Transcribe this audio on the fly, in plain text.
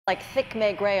Like thick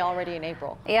May gray already in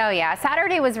April. Oh yeah,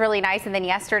 Saturday was really nice, and then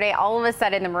yesterday all of a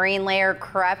sudden the marine layer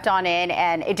crept on in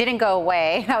and it didn't go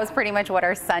away. That was pretty much what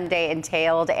our Sunday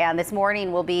entailed, and this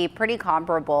morning will be pretty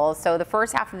comparable. So the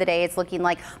first half of the day it's looking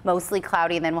like mostly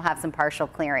cloudy, and then we'll have some partial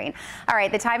clearing. All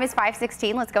right, the time is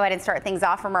 5:16. Let's go ahead and start things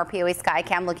off from our POA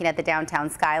Skycam, looking at the downtown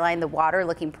skyline. The water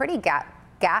looking pretty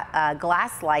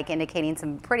glass-like, indicating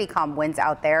some pretty calm winds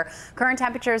out there. Current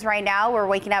temperatures right now, we're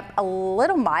waking up a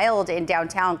little mild in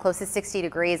downtown, close to 60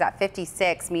 degrees at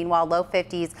 56. Meanwhile, low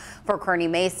 50s for Kearney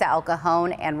Mesa, El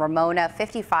Cajon, and Ramona.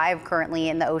 55 currently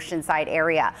in the Oceanside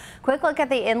area. Quick look at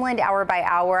the inland hour by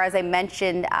hour. As I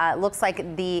mentioned, looks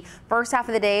like the first half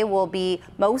of the day will be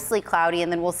mostly cloudy,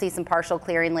 and then we'll see some partial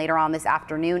clearing later on this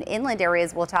afternoon. Inland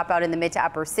areas will top out in the mid to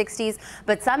upper 60s,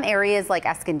 but some areas like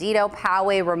Escondido,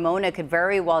 Poway, Ramona could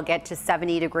very well get to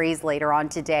 70 degrees later on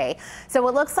today. So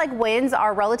it looks like winds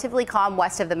are relatively calm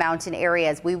west of the mountain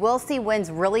areas. We will see winds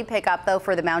really pick up though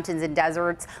for the mountains and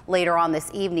deserts later on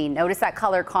this evening. Notice that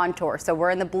color contour. So we're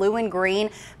in the blue and green,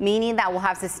 meaning that we'll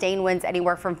have sustained winds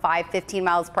anywhere from 5-15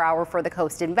 miles per hour for the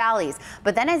coast and valleys.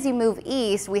 But then as you move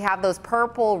east, we have those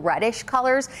purple reddish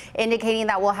colors indicating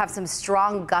that we'll have some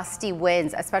strong gusty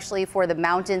winds, especially for the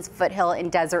mountains, foothill,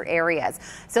 and desert areas.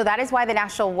 So that is why the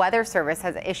National Weather Service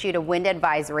has issued a wind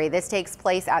advisory. This takes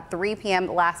place at 3 p.m.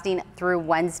 lasting through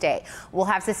Wednesday. We'll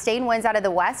have sustained winds out of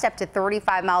the west up to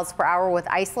 35 miles per hour with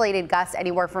isolated gusts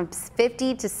anywhere from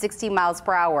 50 to 60 miles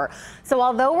per hour. So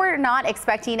although we're not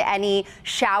expecting any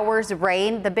showers,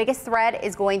 rain, the biggest threat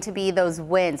is going to be those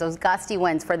winds, those gusty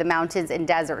winds for the mountains and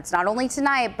deserts, not only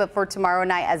tonight, but for tomorrow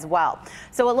night as well.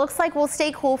 So it looks like we'll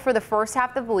stay cool for the first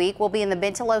half of the week. We'll be in the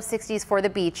mid to low 60s for the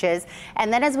beaches.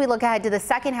 And then as we look ahead to the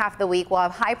second half of the week, we'll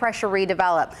have high pressure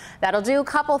redevelop. That'll do a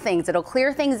couple things. It'll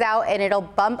clear things out and it'll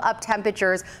bump up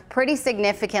temperatures pretty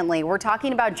significantly. We're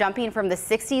talking about jumping from the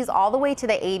 60s all the way to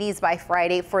the 80s by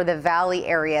Friday for the valley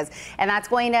areas, and that's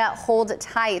going to hold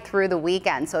tight through the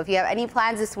weekend. So if you have any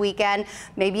plans this weekend,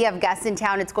 maybe you have guests in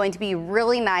town, it's going to be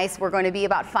really nice. We're going to be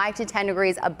about 5 to 10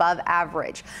 degrees above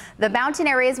average. The mountain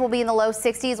areas will be in the low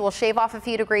 60s. We'll shave off a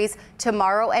few degrees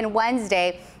tomorrow and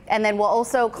Wednesday, and then we'll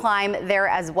also climb there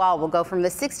as well. We'll go from the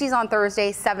 60s on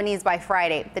Thursday, 70s by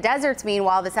Friday. The deserts,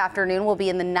 meanwhile, this afternoon will be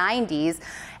in the 90s,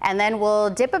 and then we'll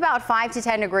dip about 5 to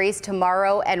 10 degrees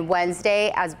tomorrow and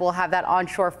Wednesday as we'll have that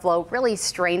onshore flow really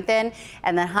strengthen,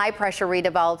 and then high pressure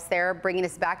redevelops there, bringing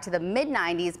us back to the mid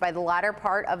 90s by the latter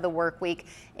part of the work week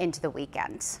into the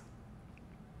weekend.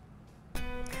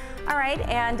 All right,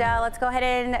 and let's go ahead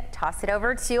and toss it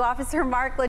over to Officer Mark.